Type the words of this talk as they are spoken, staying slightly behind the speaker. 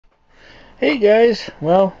Hey guys,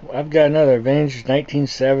 well, I've got another vintage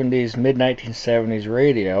 1970s, mid-1970s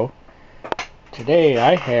radio. Today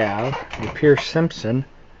I have a Pierce Simpson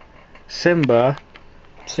Simba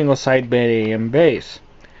single sideband AM bass.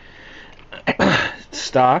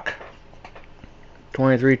 Stock,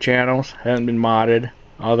 23 channels, haven't been modded,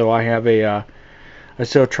 although I have a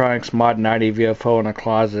Siltronics Mod 90 VFO in a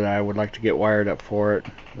closet. I would like to get wired up for it,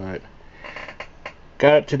 but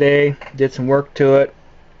got it today, did some work to it.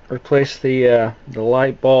 Replace the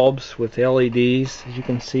light bulbs with LEDs. As you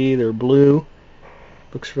can see, they're blue.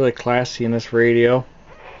 Looks really classy in this radio.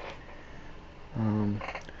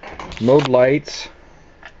 Mode lights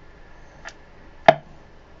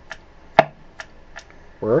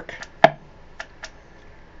work.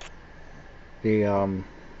 The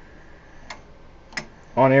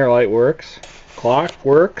on-air light works. Clock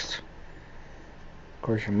works. Of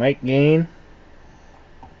course, your mic gain.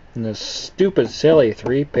 And this stupid, silly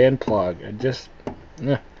 3-pin plug. I just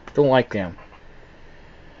don't like them.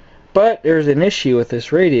 But there's an issue with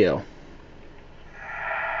this radio.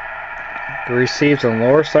 It receives on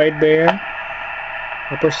lower sideband,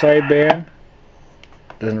 upper sideband,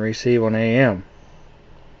 doesn't receive on AM.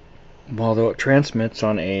 Although it transmits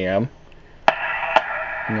on AM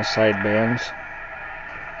in the sidebands.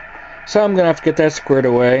 So I'm going to have to get that squared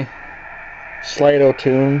away. Slide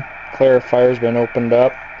tune clarifier's been opened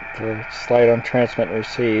up for slide on transmit and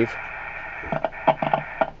receive.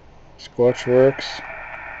 Squelch works.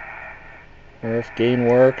 RF gain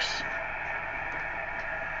works.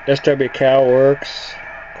 SW-Cal works.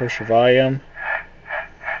 Of course, your volume.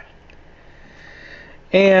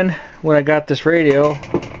 And when I got this radio,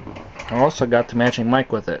 I also got the matching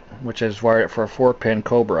mic with it, which is wired for a 4-pin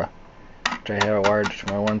Cobra, which I have wired to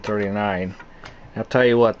my 139. I'll tell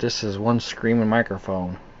you what, this is one screaming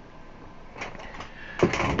microphone.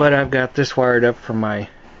 But I've got this wired up for my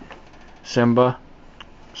Simba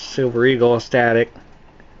Silver Eagle static.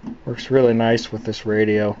 Works really nice with this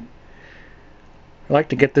radio. I like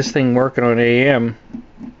to get this thing working on AM.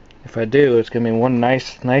 If I do, it's going to be one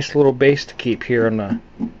nice little bass to keep here in the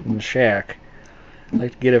shack. I'd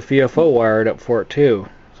like to get a VFO wired up for it too,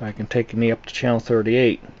 so I can take me up to channel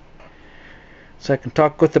 38. So I can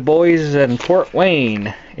talk with the boys in Fort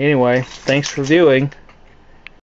Wayne. Anyway, thanks for viewing.